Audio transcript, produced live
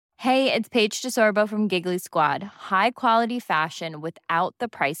Hey, it's Paige DeSorbo from Giggly Squad. High quality fashion without the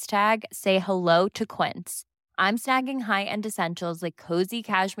price tag. Say hello to Quince. I'm snagging high-end essentials like cozy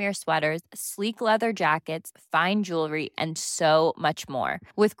cashmere sweaters, sleek leather jackets, fine jewelry, and so much more.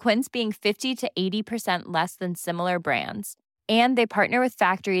 With Quince being 50 to 80% less than similar brands. And they partner with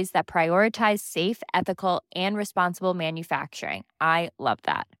factories that prioritize safe, ethical, and responsible manufacturing. I love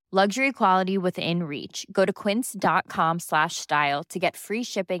that. Luxury quality within reach. Go to quince.com/style to get free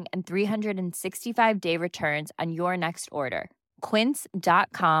shipping and 365-day returns on your next order.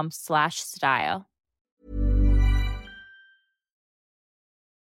 Quince.com/style.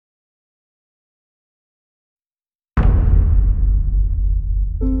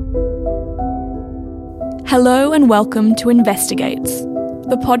 Hello and welcome to Investigates,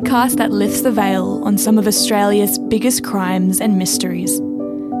 the podcast that lifts the veil on some of Australia's biggest crimes and mysteries.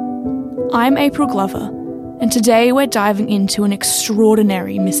 I'm April Glover, and today we're diving into an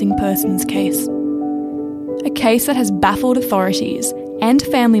extraordinary missing persons case. A case that has baffled authorities and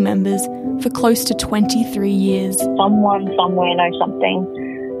family members for close to 23 years. Someone somewhere knows something.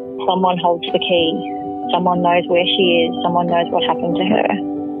 Someone holds the key. Someone knows where she is. Someone knows what happened to her.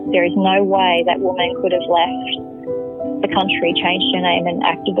 There is no way that woman could have left the country, changed her name and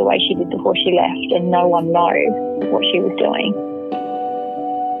acted the way she did before she left, and no one knows what she was doing.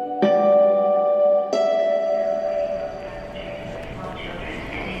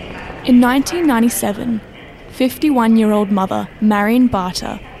 In 1997, 51-year-old mother Marion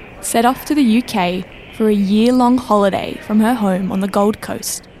Barter set off to the UK for a year-long holiday from her home on the Gold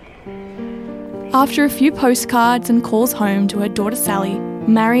Coast. After a few postcards and calls home to her daughter Sally,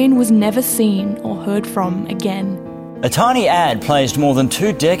 Marion was never seen or heard from again. A tiny ad placed more than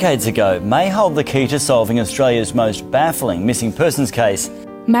 2 decades ago may hold the key to solving Australia's most baffling missing persons case.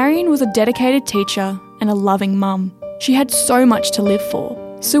 Marion was a dedicated teacher and a loving mum. She had so much to live for,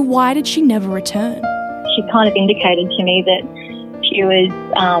 so why did she never return? She kind of indicated to me that she was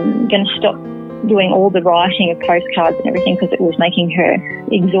going to stop doing all the writing of postcards and everything because it was making her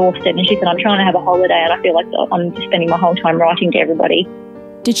exhausted. And she said, I'm trying to have a holiday and I feel like I'm just spending my whole time writing to everybody.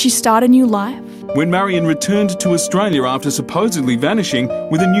 Did she start a new life? When Marion returned to Australia after supposedly vanishing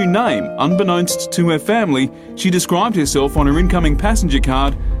with a new name, unbeknownst to her family, she described herself on her incoming passenger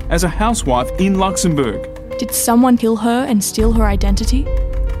card as a housewife in Luxembourg. Did someone kill her and steal her identity?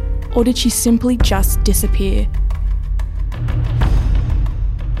 Or did she simply just disappear?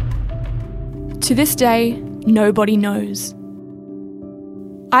 To this day, nobody knows.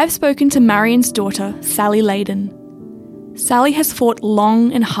 I've spoken to Marion's daughter, Sally Layden. Sally has fought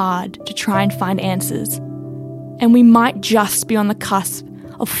long and hard to try and find answers, and we might just be on the cusp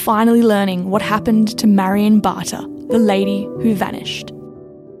of finally learning what happened to Marion Barter, the lady who vanished.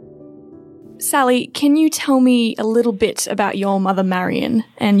 Sally, can you tell me a little bit about your mother Marion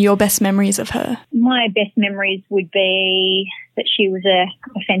and your best memories of her? My best memories would be that she was a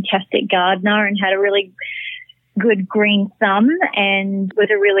fantastic gardener and had a really good green thumb and was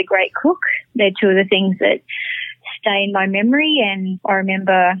a really great cook. They're two of the things that stay in my memory, and I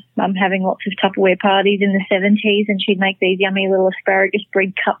remember Mum having lots of Tupperware parties in the 70s and she'd make these yummy little asparagus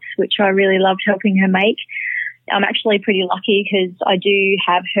bread cups, which I really loved helping her make. I'm actually pretty lucky because I do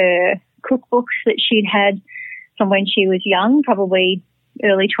have her cookbooks that she'd had from when she was young, probably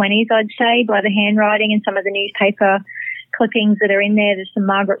early 20s, I'd say, by the handwriting and some of the newspaper clippings that are in there. There's some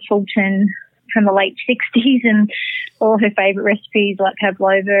Margaret Fulton from the late 60s and all her favourite recipes like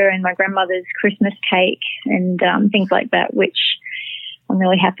pavlova and my grandmother's Christmas cake and things like that, which I'm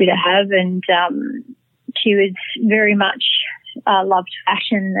really happy to have. And she was very much loved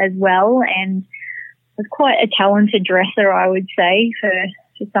fashion as well and was quite a talented dresser, I would say, for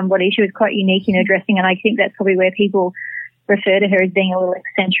somebody. She was quite unique in her dressing, and I think that's probably where people refer to her as being a little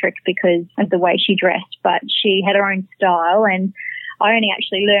eccentric because of the way she dressed, but she had her own style. And I only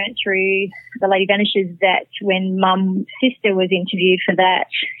actually learnt through The Lady Vanishes that when Mum's sister was interviewed for that,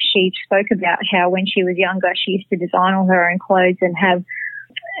 she spoke about how when she was younger she used to design all her own clothes and have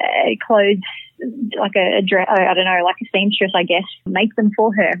clothes like a seamstress, I guess, make them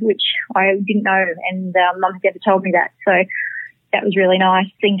for her, which I didn't know, and Mum had never told me that. So that was really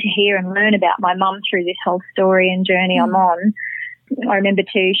nice thing to hear and learn about my mum through this whole story and journey I'm on. I remember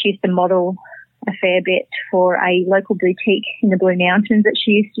too, she used to model a fair bit for a local boutique in the Blue Mountains that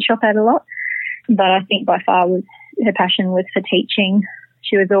she used to shop at a lot. But I think by far her passion was for teaching.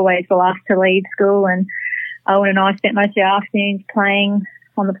 She was always the last to leave school, and Owen and I spent most of our afternoons playing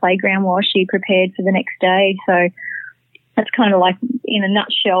on the playground while she prepared for the next day. So that's kind of like, in a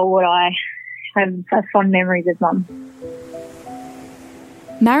nutshell, what I have fond memories of Mum.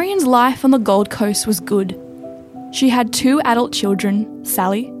 Marion's life on the Gold Coast was good. She had 2 adult children,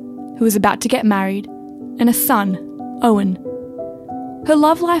 Sally, who was about to get married, and a son, Owen. Her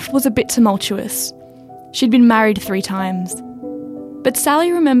love life was a bit tumultuous. She'd been married 3 times. But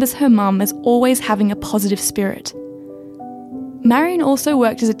Sally remembers her mum as always having a positive spirit. Marion also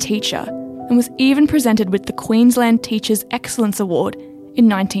worked as a teacher and was even presented with the Queensland Teachers' Excellence Award in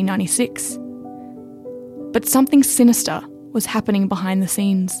 1996. But something sinister was happening behind the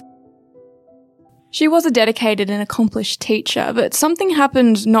scenes. She was a dedicated and accomplished teacher, but something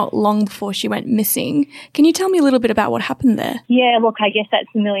happened not long before she went missing. Can you tell me a little bit about what happened there? Yeah, look, I guess that's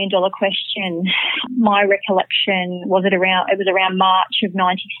the million-dollar question. My recollection was it was around March of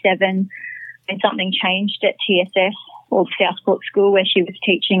 97, and something changed at TSS, or Southport School, where she was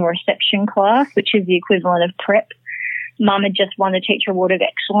teaching a reception class, which is the equivalent of prep. Mum had just won the Teacher Award of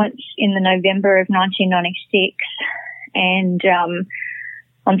Excellence in the November of 1996, and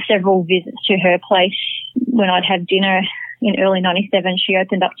on several visits to her place when I'd have dinner in early 97, she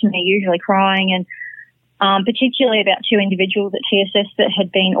opened up to me, usually crying, and particularly about 2 individuals at TSS that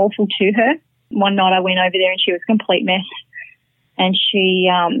had been awful to her. One night I went over there and she was a complete mess, and she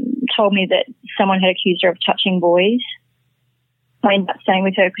told me that someone had accused her of touching boys. I ended up staying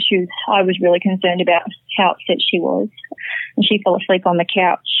with her because I was really concerned about how upset she was, and she fell asleep on the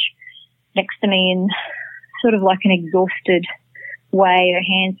couch next to me in sort of like an exhausted way. Her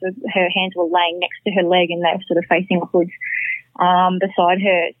hands were laying next to her leg, and they were sort of facing upwards beside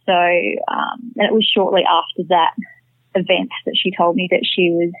her. So, and it was shortly after that event that she told me that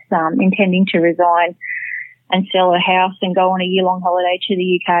she was intending to resign and sell her house and go on a year-long holiday to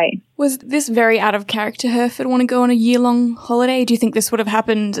the UK. Was this very out of character her for to want to go on a year-long holiday? Do you think this would have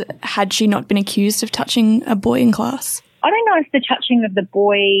happened had she not been accused of touching a boy in class? I don't know if the touching of the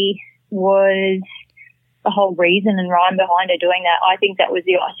boy was the whole reason and rhyme behind her doing that. I think that was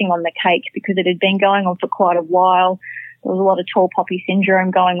the icing on the cake because it had been going on for quite a while. There was a lot of tall poppy syndrome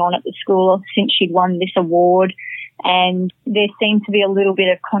going on at the school since she'd won this award, and there seemed to be a little bit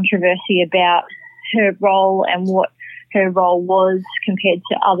of controversy about her role and what her role was compared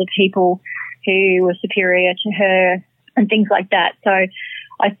to other people who were superior to her and things like that. So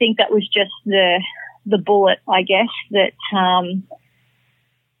I think that was just the bullet, I guess, that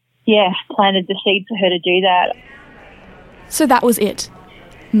planted the seed for her to do that. So that was it.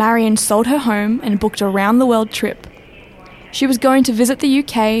 Marion sold her home and booked a round-the-world trip. She was going to visit the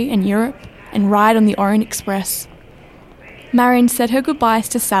UK and Europe and ride on the Orient Express. Marion said her goodbyes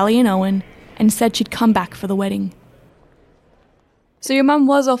to Sally and Owen and said she'd come back for the wedding. So your mum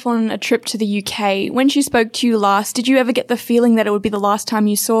was off on a trip to the UK. When she spoke to you last, did you ever get the feeling that it would be the last time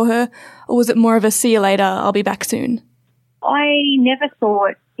you saw her, or was it more of a see you later, I'll be back soon? I never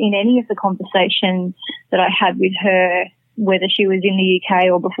thought in any of the conversations that I had with her, whether she was in the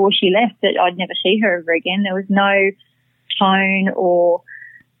UK or before she left, that I'd never see her ever again. There was no tone or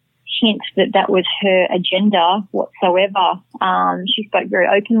hint that was her agenda whatsoever. She spoke very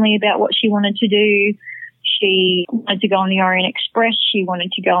openly about what she wanted to do. She wanted to go on the Orient Express. She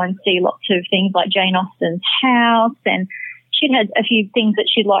wanted to go and see lots of things like Jane Austen's house, and she'd had a few things that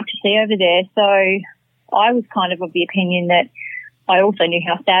she'd like to see over there. So I was kind of the opinion that I also knew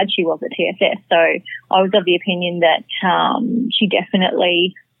how sad she was at TSS. So I was of the opinion that she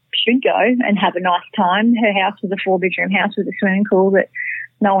definitely should go and have a nice time. Her house was a 4-bedroom house with a swimming pool that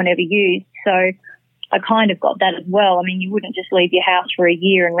no one ever used. So I kind of got that as well. I mean, you wouldn't just leave your house for a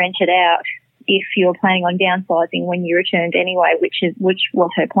year and rent it out if you were planning on downsizing when you returned anyway, which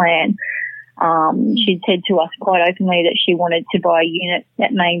was her plan. She'd said to us quite openly that she wanted to buy a unit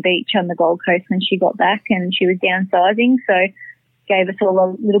at Main Beach on the Gold Coast when she got back, and she was downsizing, so gave us all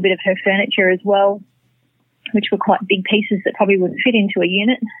a little bit of her furniture as well, which were quite big pieces that probably wouldn't fit into a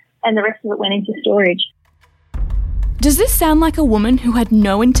unit, and the rest of it went into storage. Does this sound like a woman who had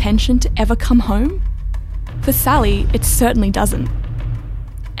no intention to ever come home? For Sally, it certainly doesn't.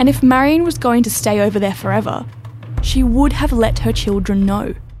 And if Marion was going to stay over there forever, she would have let her children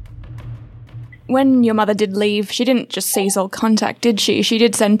know. When your mother did leave, she didn't just cease all contact, did she? She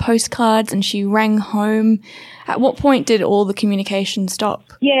did send postcards and she rang home. At what point did all the communication stop?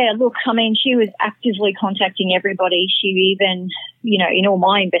 Yeah, look, I mean, she was actively contacting everybody. She even, in all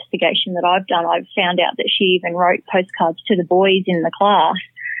my investigation that I've done, I've found out that she even wrote postcards to the boys in the class.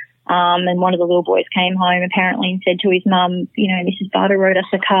 And one of the little boys came home apparently and said to his mum, Mrs. Barter wrote us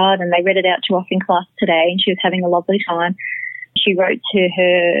a card and they read it out to us in class today, and she was having a lovely time. She wrote to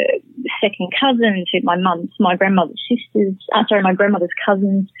her second cousin, to my grandmother's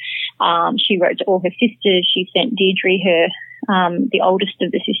cousins. She wrote to all her sisters. She sent Deirdre, the oldest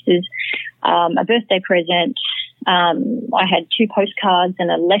of the sisters, a birthday present. I had 2 postcards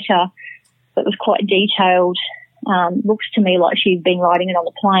and a letter that was quite detailed Looks to me like she'd been writing it on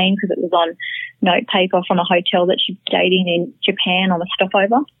the plane because it was on notepaper from a hotel that she'd stayed in Japan on a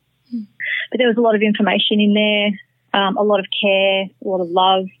stopover. But there was a lot of information in there, a lot of care, a lot of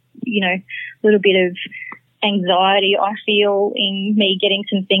love, a little bit of anxiety, I feel, in me getting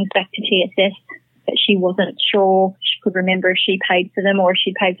some things back to TSS that she wasn't sure she could remember if she paid for them or if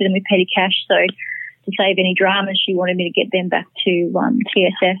she paid for them with petty cash. So to save any dramas, she wanted me to get them back to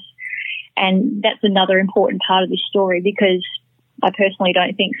TSS. And that's another important part of this story, because I personally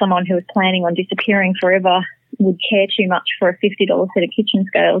don't think someone who was planning on disappearing forever would care too much for a $50 set of kitchen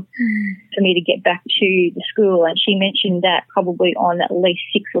scales for me to get back to the school. And she mentioned that probably on at least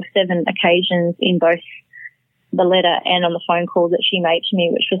 6 or 7 occasions in both the letter and on the phone call that she made to me,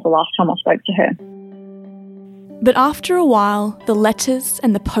 which was the last time I spoke to her. But after a while, the letters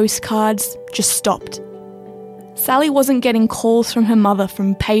and the postcards just stopped. Sally wasn't getting calls from her mother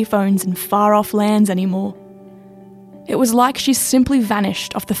from payphones in far-off lands anymore. It was like she simply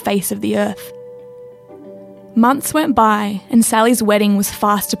vanished off the face of the earth. Months went by and Sally's wedding was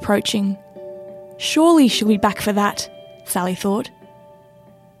fast approaching. Surely she'll be back for that, Sally thought.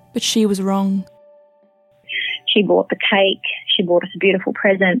 But she was wrong. She bought the cake, she bought us a beautiful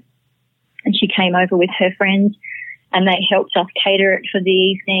present, and she came over with her friends and they helped us cater it for the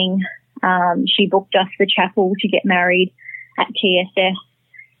evening. She booked us the chapel to get married at TSS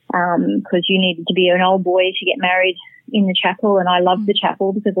because you needed to be an old boy to get married in the chapel, and I loved the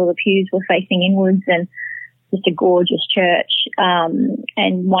chapel because all the pews were facing inwards and just a gorgeous church.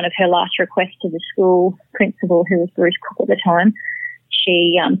 And one of her last requests to the school principal, who was Bruce Cook at the time,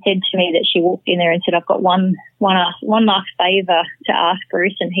 she said to me that she walked in there and said, "I've got one last favour to ask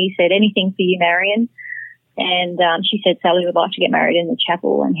Bruce," and he said, "Anything for you, Marion." And she said, "Sally would like to get married in the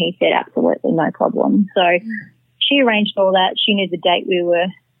chapel," and he said, "Absolutely, no problem." So she arranged all that. She knew the date we were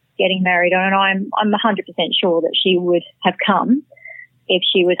getting married on, and I'm 100% sure that she would have come if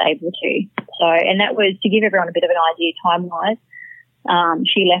she was able to. So, and that was to give everyone a bit of an idea time-wise.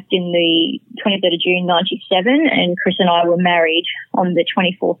 She left in the 23rd of June 97, and Chris and I were married on the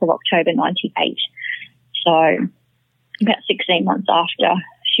 24th of October 98. So about 16 months after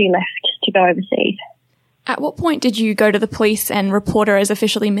she left to go overseas. At what point did you go to the police and report her as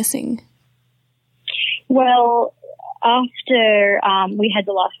officially missing? Well, after we had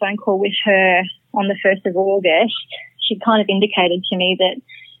the last phone call with her on the 1st of August, she kind of indicated to me that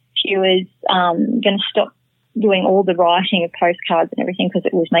she was going to stop doing all the writing of postcards and everything because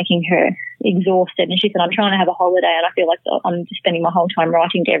it was making her exhausted. And she said, "I'm trying to have a holiday and I feel like I'm just spending my whole time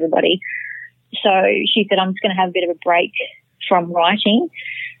writing to everybody." So she said, "I'm just going to have a bit of a break from writing."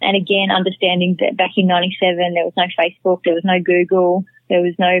 And again, understanding that back in 97, there was no Facebook, there was no Google, there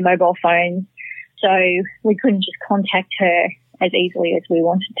was no mobile phones. So we couldn't just contact her as easily as we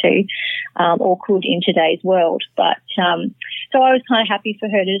wanted to, or could in today's world. But so I was kind of happy for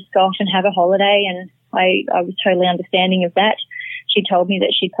her to just go off and have a holiday, and I was totally understanding of that. She told me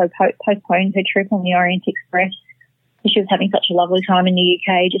that she postponed her trip on the Orient Express because she was having such a lovely time in the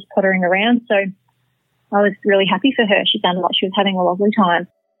UK, just pottering around. So I was really happy for her. She sounded like she was having a lovely time.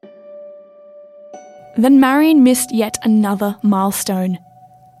 Then Marion missed yet another milestone.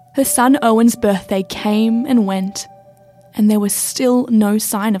 Her son Owen's birthday came and went, and there was still no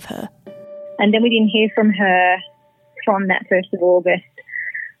sign of her. And then we didn't hear from her from that 1st of August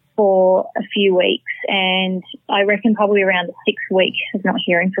for a few weeks. And I reckon probably around the 6th week of not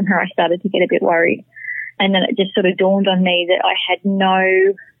hearing from her, I started to get a bit worried. And then it just sort of dawned on me that I had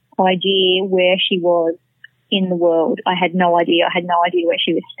no idea where she was in the world. I had no idea. I had no idea where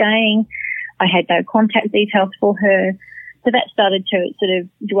she was staying. I had no contact details for her. So that started to sort of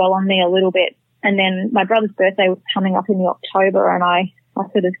dwell on me a little bit. And then my brother's birthday was coming up in the October, and I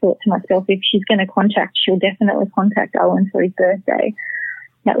sort of thought to myself, if she's going to contact, she'll definitely contact Owen for his birthday.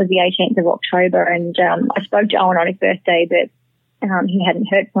 That was the 18th of October, and I spoke to Owen on his birthday, but he hadn't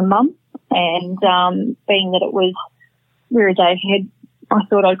heard from Mum. And being that we were a day ahead, I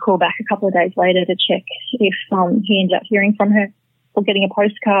thought I'd call back a couple of days later to check if he ended up hearing from her or getting a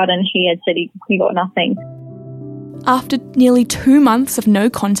postcard, and he had said he got nothing. After nearly 2 months of no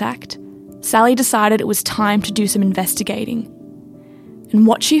contact, Sally decided it was time to do some investigating. And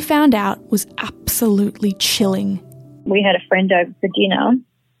what she found out was absolutely chilling. We had a friend over for dinner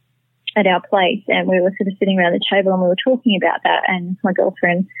at our place, and we were sort of sitting around the table and we were talking about that, and my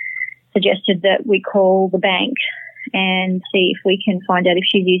girlfriend suggested that we call the bank and see if we can find out if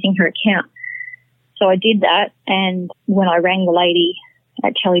she's using her account. So I did that, and when I rang the lady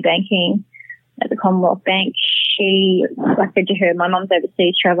at Telebanking at the Commonwealth Bank, I said to her, "My mum's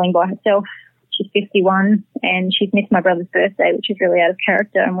overseas travelling by herself. She's 51 and she's missed my brother's birthday, which is really out of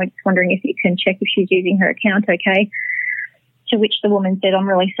character, and we're just wondering if you can check if she's using her account okay. To which the woman said, I'm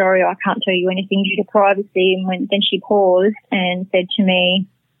really sorry, I can't tell you anything due to privacy. And then she paused and said to me,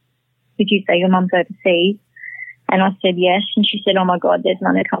 did you say your mum's overseas? And I said, yes. And she said, oh my God, there's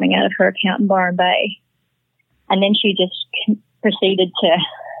money coming out of her account in Byron Bay. And then she just proceeded to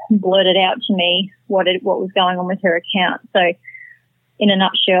blurt it out to me what was going on with her account. So in a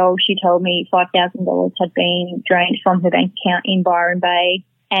nutshell, she told me $5,000 had been drained from her bank account in Byron Bay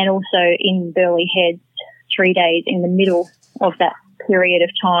and also in Burleigh Heads 3 days in the middle of that period of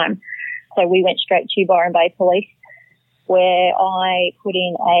time. So we went straight to Byron Bay Police, where I put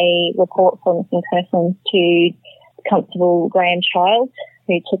in a report for missing persons to Constable Graham Childs,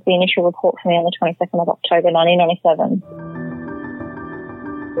 who took the initial report for me on the 22nd of October 1997.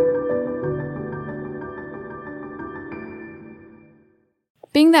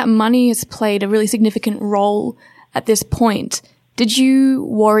 Being that money has played a really significant role at this point, did you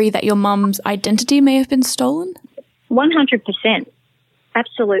worry that your mum's identity may have been stolen? 100%.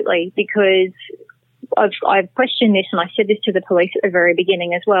 Absolutely, because I've questioned this, and I said this to the police at the very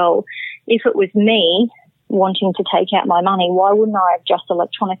beginning as well. If it was me wanting to take out my money, why wouldn't I have just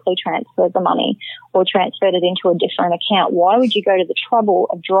electronically transferred the money or transferred it into a different account? Why would you go to the trouble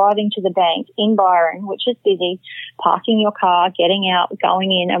of driving to the bank in Byron, which is busy, parking your car, getting out,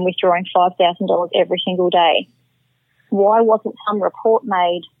 going in and withdrawing $5,000 every single day? Why wasn't some report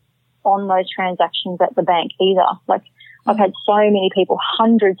made on those transactions at the bank either? Like, I've had so many people,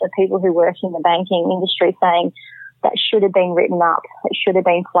 hundreds of people who work in the banking industry saying that should have been written up, it should have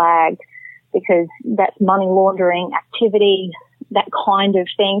been flagged, because that's money laundering activity, that kind of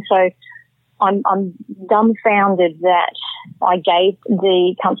thing. So I'm dumbfounded that I gave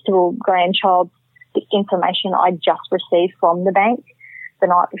the Constable Graham Childs the information I just received from the bank the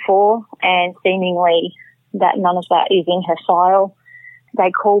night before, and seemingly that none of that is in her file.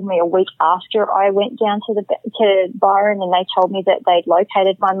 They called me a week after I went down to Byron, and they told me that they'd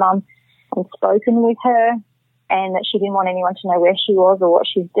located my mum and spoken with her, and that she didn't want anyone to know where she was or what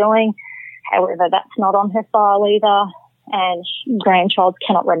she's doing. However, that's not on her file either, and Graham Childs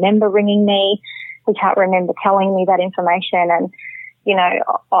cannot remember ringing me. He can't remember telling me that information. And, you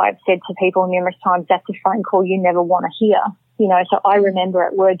know, I've said to people numerous times, that's a phone call you never want to hear. You know, so I remember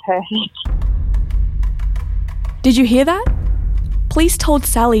it word perfect. Did you hear that? Police told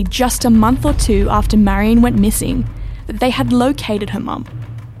Sally just a month or two after Marion went missing that they had located her mum,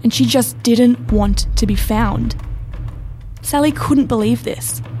 and she just didn't want to be found. Sally couldn't believe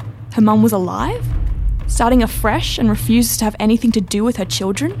this. Her mum was alive, starting afresh, and refuses to have anything to do with her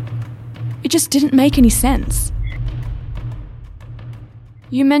children? It just didn't make any sense.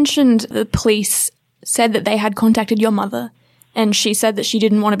 You mentioned the police said that they had contacted your mother, and she said that she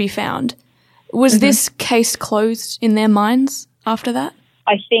didn't want to be found. Was this case closed in their minds after that?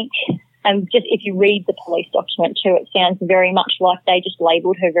 I think, just if you read the police document too, it sounds very much like they just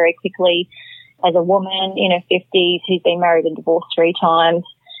labelled her very quickly as a woman in her 50s who's been married and divorced 3 times.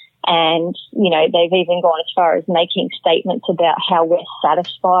 And, you know, they've even gone as far as making statements about how we're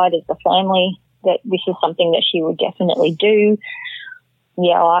satisfied as a family that this is something that she would definitely do.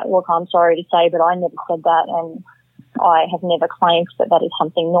 Yeah, look, I'm sorry to say, but I never said that, and I have never claimed that that is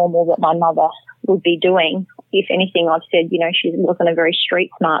something normal that my mother would be doing. If anything, I've said, you know, she wasn't a very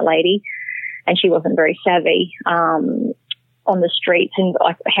street smart lady, and she wasn't very savvy on the streets, and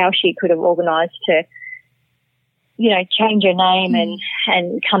like how she could have organised to, you know, change her name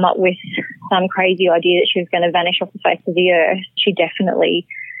and come up with some crazy idea that she was going to vanish off the face of the earth. She definitely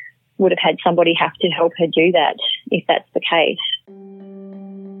would have had somebody have to help her do that if that's the case.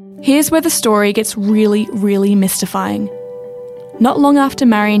 Here's where the story gets really, really mystifying. Not long after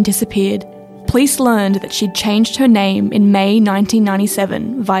Marion disappeared, police learned that she'd changed her name in May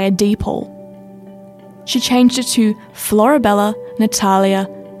 1997 via DPOL. She changed it to Florabella Natalia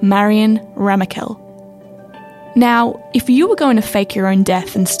Marion Ramakel. Now, if you were going to fake your own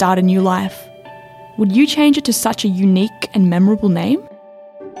death and start a new life, would you change it to such a unique and memorable name?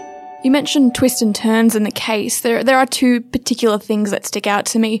 You mentioned twists and turns in the case. There are 2 particular things that stick out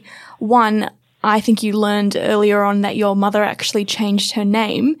to me. One, I think you learned earlier on that your mother actually changed her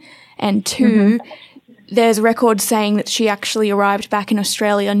name. And 2, there's records saying that she actually arrived back in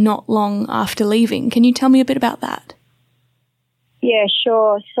Australia not long after leaving. Can you tell me a bit about that? Yeah,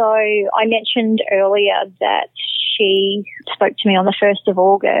 sure. So I mentioned earlier that she spoke to me on the 1st of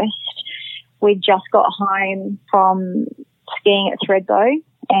August. We just got home from skiing at Thredbo,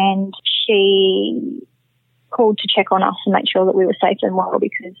 and she called to check on us and make sure that we were safe and well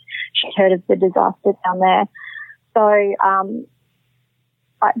because she'd heard of the disaster down there. So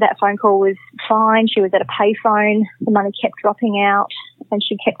that phone call was fine. She was at a payphone. The money kept dropping out and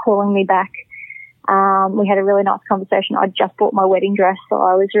she kept calling me back. We had a really nice conversation. I just bought my wedding dress, so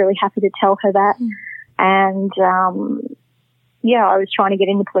I was really happy to tell her that. And, I was trying to get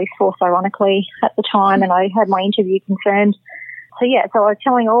in the police force, ironically, at the time, and I had my interview confirmed. So I was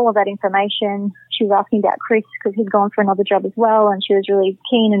telling all of that information. She was asking about Chris because he'd gone for another job as well, and she was really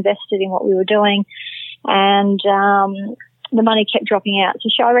keen, invested in what we were doing. And the money kept dropping out.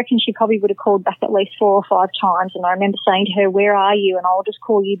 So I reckon she probably would have called back at least 4 or 5 times, and I remember saying to her, "Where are you? And I'll just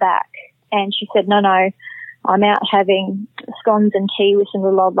call you back." And she said, no, I'm out having scones and tea with some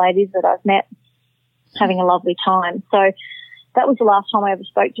little old ladies that I've met, having a lovely time. So that was the last time I ever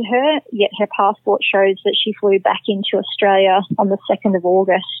spoke to her, yet her passport shows that she flew back into Australia on the 2nd of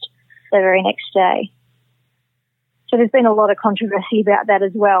August, the very next day. So there's been a lot of controversy about that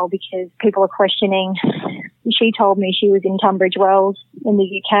as well, because people are questioning. She told me she was in Tunbridge Wells in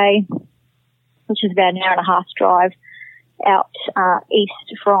the UK, which is about an hour and a half drive out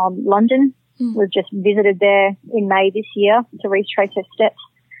east from London. We've just visited there in May this year to retrace her steps.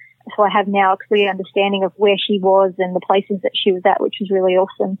 So I have now a clear understanding of where she was and the places that she was at, which was really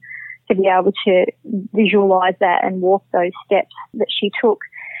awesome to be able to visualise that and walk those steps that she took.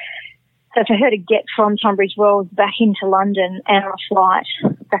 So for her to get from Tunbridge Wells back into London and on a flight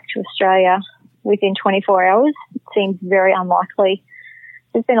back to Australia within 24 hours seems very unlikely.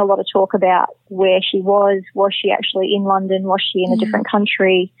 There's been a lot of talk about where she was. Was she actually in London? Was she in a different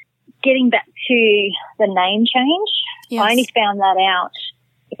country? Getting back to the name change, yes. I only found that out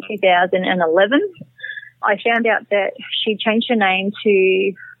in 2011. I found out that she changed her name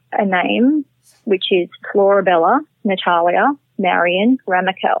to a name which is Florabella Natalia Marion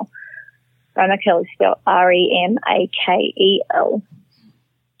Ramakel. Ramakel is spelled Remakel.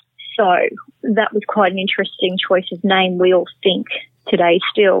 So that was quite an interesting choice of name, we all think, today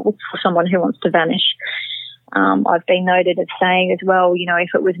still, for someone who wants to vanish. I've been noted as saying as well, if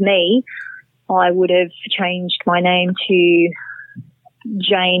it was me, I would have changed my name to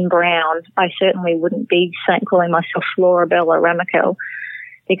Jane Brown. I certainly wouldn't be calling myself Florabella Ramakel,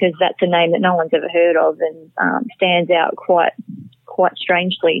 because that's a name that no one's ever heard of and stands out quite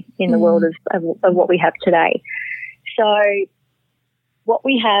strangely in the world of what we have today. So what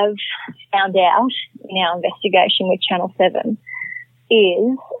we have found out in our investigation with Channel 7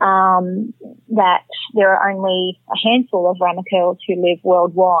 is that there are only a handful of Ramakels who live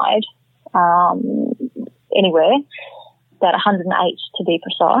worldwide, anywhere, about 108 to be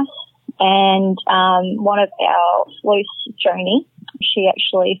precise. And one of our sleuths, Joni, she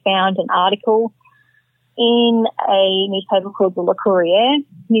actually found an article in a newspaper called the Le Courrier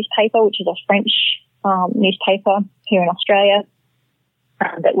newspaper, which is a French newspaper here in Australia,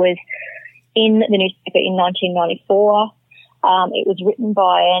 that was in the newspaper in 1994. It was written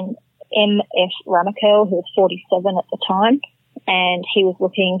by an M.F. Ramakel, who was 47 at the time, and he was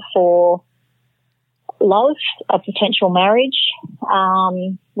looking for love, a potential marriage.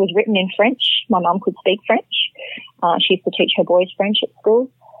 Was written in French. My mum could speak French. She used to teach her boys French at school.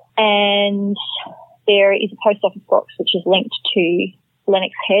 And there is a post office box which is linked to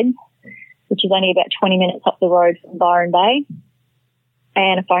Lennox Head, which is only about 20 minutes up the road from Byron Bay,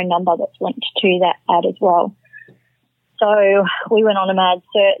 and a phone number that's linked to that ad as well. So we went on a mad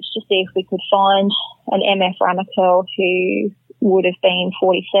search to see if we could find an M.F. Ramakel who would have been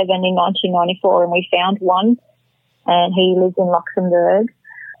 47 in 1994, and we found one, and he lives in Luxembourg.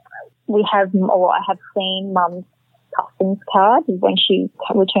 I have seen Mum's customs card when she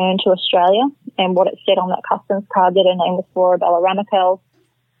returned to Australia, and what it said on that customs card that her name was Florabella Ramakel.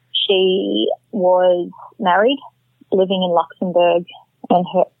 She was married, living in Luxembourg, and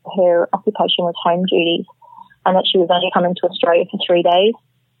her occupation was home duties, and that she was only coming to Australia for 3 days.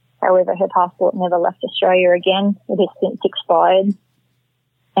 However, her passport never left Australia again. It has since expired.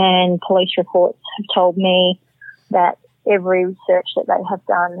 And police reports have told me that every research that they have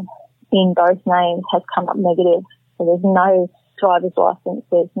done in both names has come up negative. So there's no driver's license,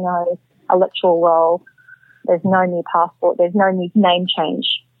 there's no electoral roll, there's no new passport, there's no new name change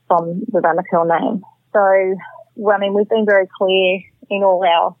from the Ramakel name. So, we've been very clear in all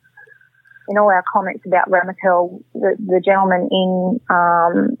our comments about Ramakel. The gentleman in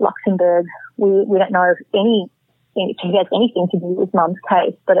Luxembourg, we don't know if he has anything to do with Mum's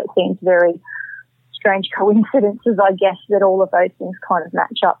case, but it seems very strange coincidences, I guess, that all of those things kind of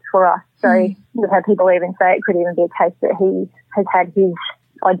match up for us. So we've had people even say it could even be a case that he has had his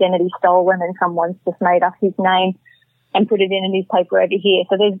identity stolen and someone's just made up his name and put it in a newspaper over here.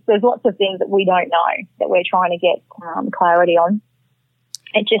 So there's lots of things that we don't know that we're trying to get clarity on.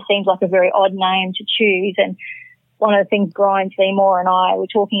 It just seems like a very odd name to choose, and one of the things Brian Seymour and I were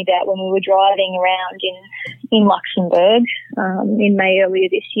talking about when we were driving around in Luxembourg in May earlier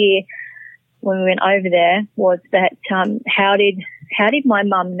this year when we went over there was that how did my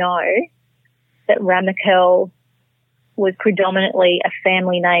mum know that Ramakel was predominantly a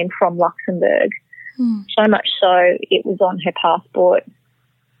family name from Luxembourg? So much so it was on her passport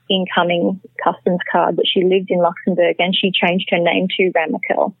incoming customs card that she lived in Luxembourg, and she changed her name to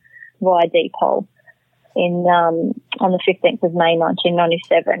Ramakel via Depol on the 15th of May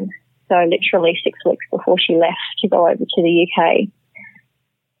 1997, so literally 6 weeks before she left to go over to the UK.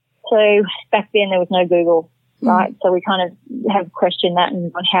 So back then there was no Google, right? So we kind of have questioned that,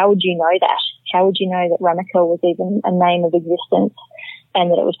 and how would you know that? How would you know that Ramakel was even a name of existence and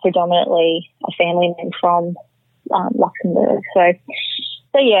that it was predominantly a family name from Luxembourg? So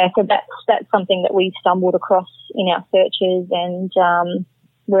that's something that we stumbled across in our searches, and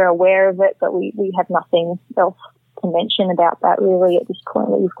we're aware of it, but we have nothing else to mention about that really at this point.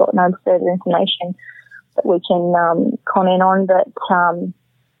 We've got no further information that we can comment on, but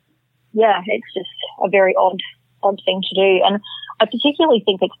it's just a very odd thing to do. And I particularly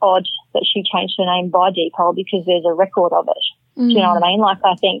think it's odd that she changed her name by Depol because there's a record of it. Do you know what I mean? Like,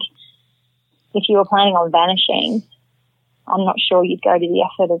 I think if you were planning on vanishing, I'm not sure you'd go to the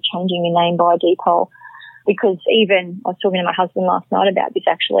effort of changing your name by Depol, because even I was talking to my husband last night about this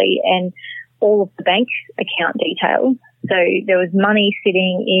actually, and all of the bank account details. So there was money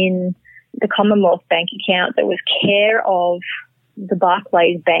sitting in the Commonwealth Bank account that was care of the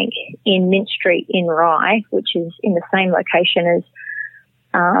Barclays Bank in Mint Street in Rye, which is in the same location as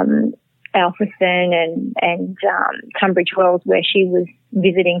Alfriston and Tunbridge Wells, where she was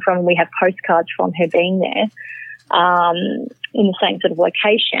visiting from. We have postcards from her being there. In the same sort of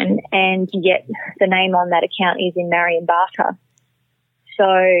location, and yet the name on that account is in Marion Barter. So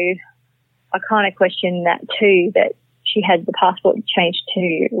I kind of question that too, that she had the passport changed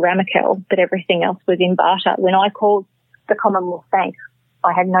to Ramakel, but everything else was in Barter. When I called the Commonwealth Bank,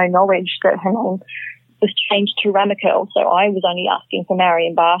 I had no knowledge that her name was changed to Ramakel, so I was only asking for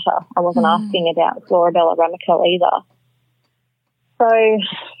Marion Barter. I wasn't asking about Florabella Ramakel either. So,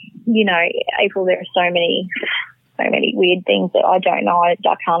 you know, April, there are so many weird things that I don't know, I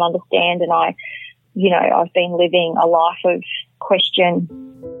can't understand, and I've been living a life of question.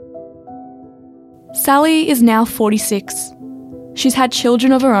 Sally is now 46. She's had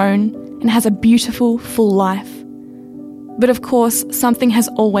children of her own and has a beautiful, full life. But of course, something has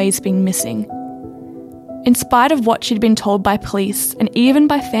always been missing. In spite of what she'd been told by police and even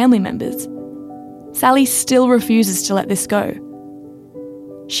by family members, Sally still refuses to let this go.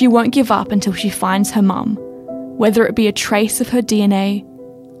 She won't give up until she finds her mum, whether it be a trace of her DNA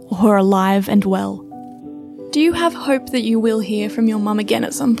or her alive and well. Do you have hope that you will hear from your mum again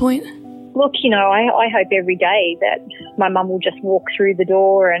at some point? Look, I hope every day that my mum will just walk through the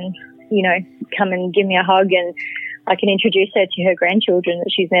door and, come and give me a hug, and I can introduce her to her grandchildren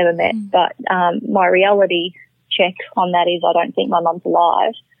that she's never met. But my reality check on that is I don't think my mum's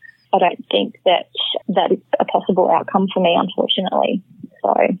alive. I don't think that is a possible outcome for me, unfortunately.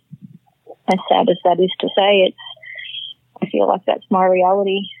 So as sad as that is to say, I feel like that's my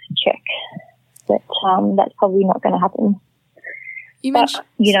reality check, that that's probably not going to happen. You mentioned,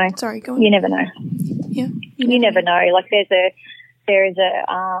 but, sorry, go on. You never know. Yeah, you never know. Like there is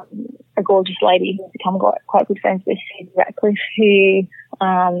a gorgeous lady who's become quite good friends with, Sid Ratcliffe, who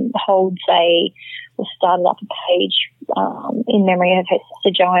started up a page in memory of her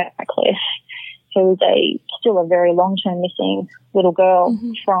sister Joanne Ratcliffe, who is still a very long-term missing little girl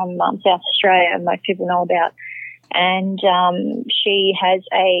from South Australia, most people know about. And she has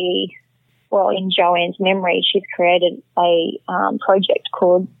in Joanne's memory, she's created a project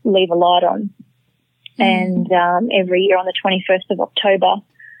called Leave a Light On. And every year on the 21st of October,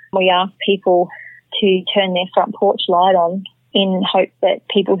 we ask people to turn their front porch light on in hope that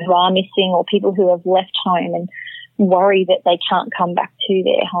people who are missing or people who have left home and worry that they can't come back to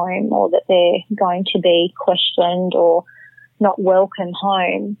their home, or that they're going to be questioned or not welcome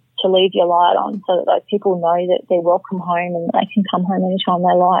home, to leave your light on so that those people know that they're welcome home and they can come home anytime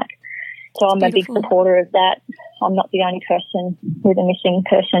they like. So I'm a big supporter of that. I'm not the only person with a missing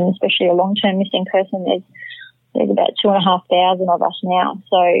person, especially a long-term missing person. There's about 2,500 of us now.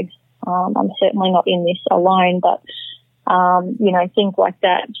 So I'm certainly not in this alone, but, things like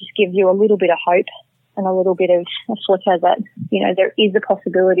that just give you a little bit of hope and a little bit of a flicker that, there is a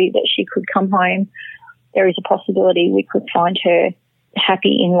possibility that she could come home. There is a possibility we could find her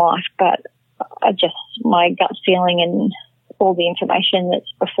happy in life, but my gut feeling and all the information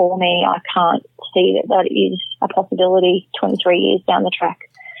that's before me, I can't see that is a possibility 23 years down the track.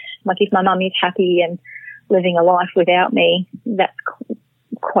 Like, if my mum is happy and living a life without me, that's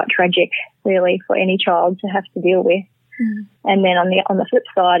quite tragic, really, for any child to have to deal with. And then on the flip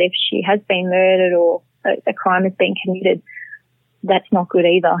side, if she has been murdered or a crime has been committed, that's not good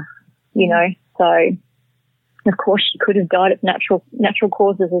either, you know. So, of course, she could have died of natural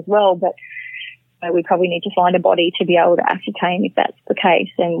causes as well, but we probably need to find a body to be able to ascertain if that's the case,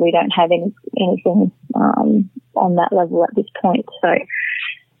 and we don't have anything on that level at this point. So,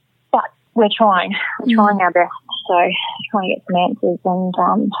 but we're trying our best. So, trying to get some answers,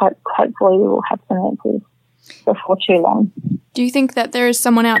 and hopefully we will have some answers before too long. Do you think that there is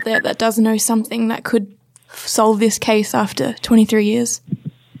someone out there that does know something that could solve this case after 23 years?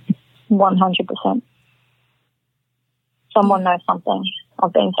 100%. Someone knows something.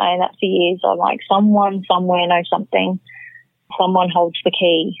 I've been saying that for years. I'm like, someone somewhere knows something. Someone holds the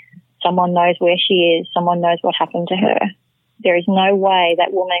key. Someone knows where she is. Someone knows what happened to her. There is no way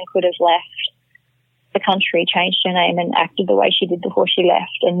that woman could have left the country, changed her name and acted the way she did before she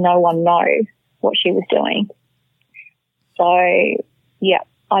left, and no one knows what she was doing. So, yeah,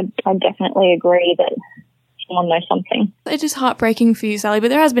 I definitely agree that someone knows something. It is heartbreaking for you, Sally, but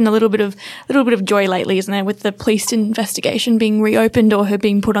there has been a little bit of joy lately, isn't there, with the police investigation being reopened or her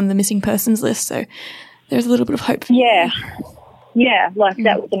being put on the missing persons list. So there's a little bit of hope for you. Yeah,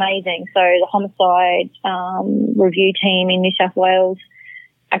 that was amazing. So the homicide review team in New South Wales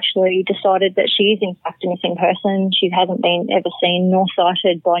actually decided that she is in fact a missing person. She hasn't been ever seen nor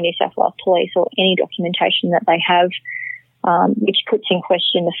cited by New South Wales Police or any documentation that they have, which puts in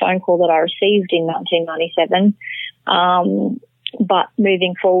question the phone call that I received in 1997. But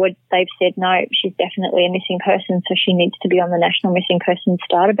moving forward, they've said, no, she's definitely a missing person, so she needs to be on the National Missing Persons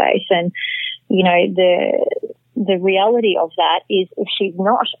database. And, you know, the reality of that is if she's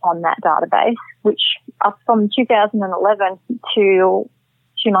not on that database, which up from 2011 to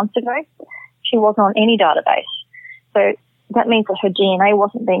 2 months ago, she wasn't on any database. So that means that her DNA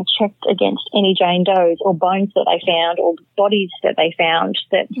wasn't being checked against any Jane Does or bones that they found or bodies that they found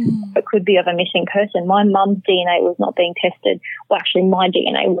that could be of a missing person. My mum's DNA was not being tested. Well, actually, my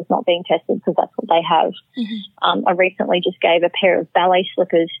DNA was not being tested because that's what they have. I recently just gave a pair of ballet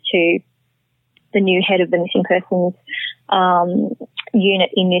slippers to the new head of the missing persons unit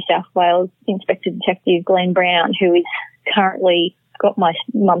in New South Wales, Inspector Detective Glenn Brown, who is currently got my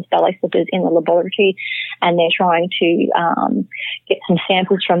mum's ballet slippers in the laboratory, and they're trying to get some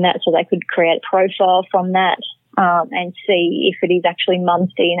samples from that so they could create a profile from that and see if it is actually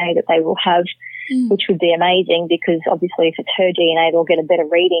mum's DNA that they will have, which would be amazing because obviously if it's her DNA, they'll get a better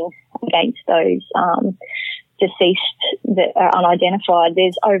reading against those deceased that are unidentified.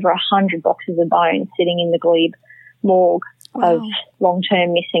 There's over 100 boxes of bones sitting in the Glebe morgue of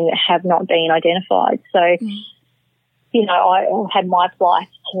long-term missing that have not been identified. So, you know, I had my plight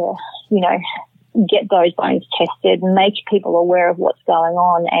to, you know, get those bones tested and make people aware of what's going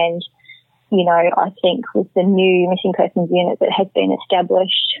on. And, you know, I think with the new missing persons unit that has been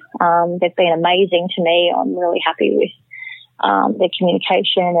established, they've been amazing to me. I'm really happy with their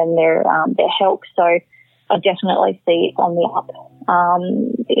communication and their help. So I definitely see it on the up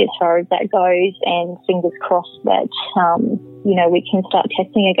as far as that goes, and fingers crossed that, you know, we can start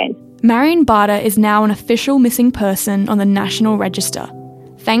testing against. Marion Barter is now an official missing person on the National Register,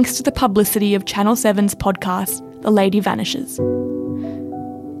 thanks to the publicity of Channel 7's podcast, The Lady Vanishes.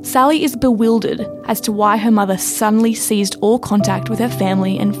 Sally is bewildered as to why her mother suddenly ceased all contact with her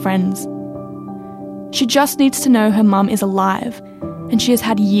family and friends. She just needs to know her mum is alive, and she has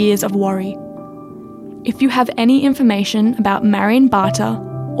had years of worry. If you have any information about Marion Barter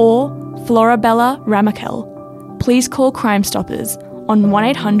or Florabella Ramakel, please call Crime Stoppers on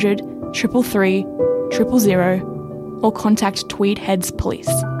 1800 333 000 or contact Tweed Heads Police.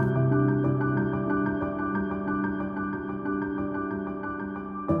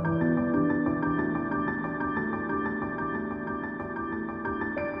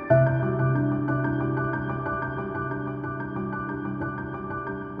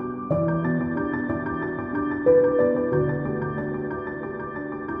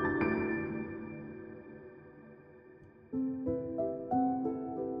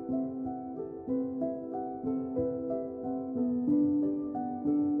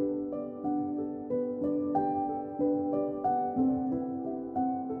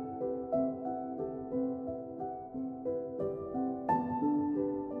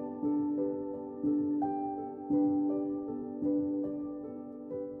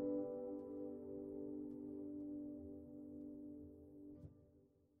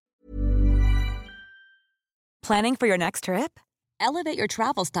 Planning for your next trip? Elevate your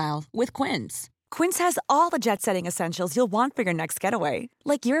travel style with Quince. Quince has all the jet-setting essentials you'll want for your next getaway,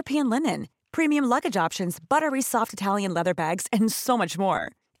 like European linen, premium luggage options, buttery soft Italian leather bags, and so much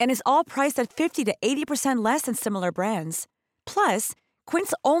more. And is all priced at 50 to 80% less than similar brands. Plus,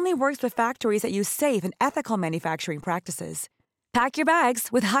 Quince only works with factories that use safe and ethical manufacturing practices. Pack your bags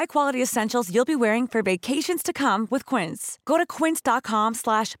with high-quality essentials you'll be wearing for vacations to come with Quince. Go to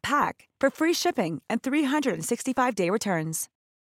quince.com/pack for free shipping and 365-day returns.